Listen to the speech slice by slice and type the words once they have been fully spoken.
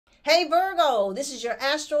Hey Virgo, this is your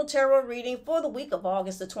Astro Tarot reading for the week of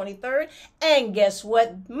August the 23rd. And guess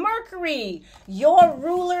what? Mercury, your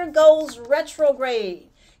ruler, goes retrograde.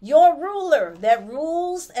 Your ruler that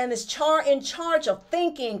rules and is in charge of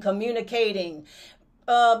thinking, communicating,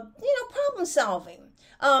 problem solving,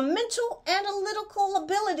 mental analytical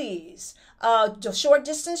abilities, short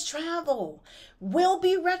distance travel will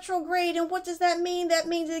be retrograde. And what does that mean? That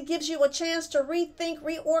means it gives you a chance to rethink,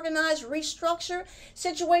 reorganize, restructure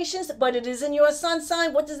situations, but it is in your sun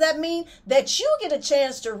sign. What does that mean? That you get a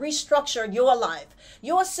chance to restructure your life,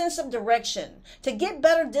 your sense of direction, to get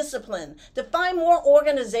better discipline, to find more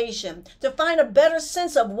organization, to find a better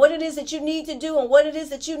sense of what it is that you need to do and what it is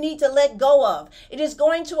that you need to let go of. It is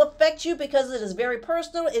going to affect you because it is very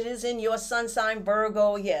personal. It is in your sun sign,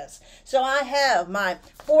 Virgo, yes. So I have my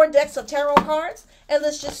 4 decks of tarot cards, and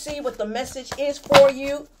let's just see what the message is for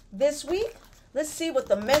you this week. Let's see what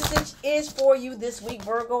the message is for you this week,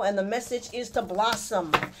 Virgo, and the message is to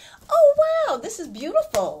blossom. Oh, wow, this is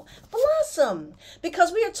beautiful. Blossom,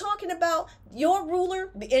 because we are talking about your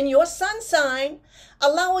ruler in your sun sign,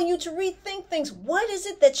 allowing you to rethink things. What is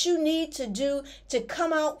it that you need to do to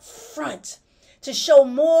come out front? To show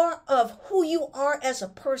more of who you are as a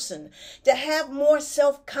person, to have more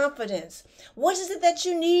self-confidence. What is it that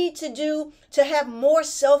you need to do to have more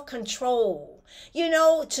self-control?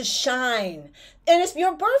 To shine. And it's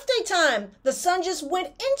your birthday time. The sun just went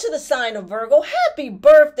into the sign of Virgo. Happy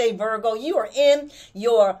birthday, Virgo. You are in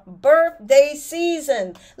your birthday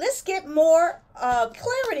season. Let's get more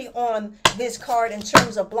clarity on this card in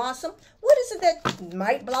terms of blossom. What is it that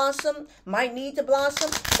might blossom, might need to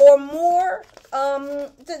blossom, or more,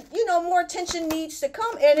 more attention needs to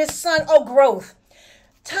come? And it's sun, growth.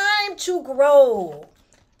 Time to grow.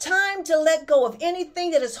 Time to let go of anything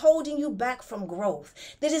that is holding you back from growth.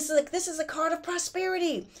 This is a card of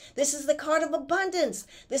prosperity. This is the card of abundance.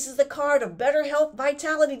 This is the card of better health,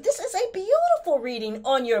 vitality. This is a beautiful reading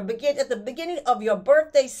at the beginning of your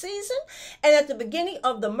birthday season and at the beginning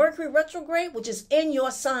of the Mercury retrograde, which is in your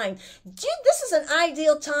sign. This is an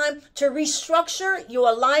ideal time to restructure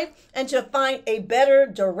your life and to find a better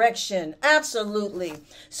direction. Absolutely.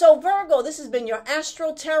 So Virgo, this has been your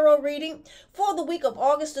Astro Tarot reading for the week of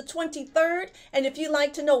August the 23rd. And if you'd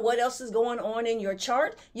like to know what else is going on in your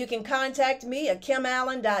chart, you can contact me at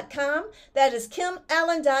kimallen.com. That is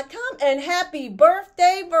kimallen.com. And happy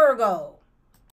birthday, Virgo.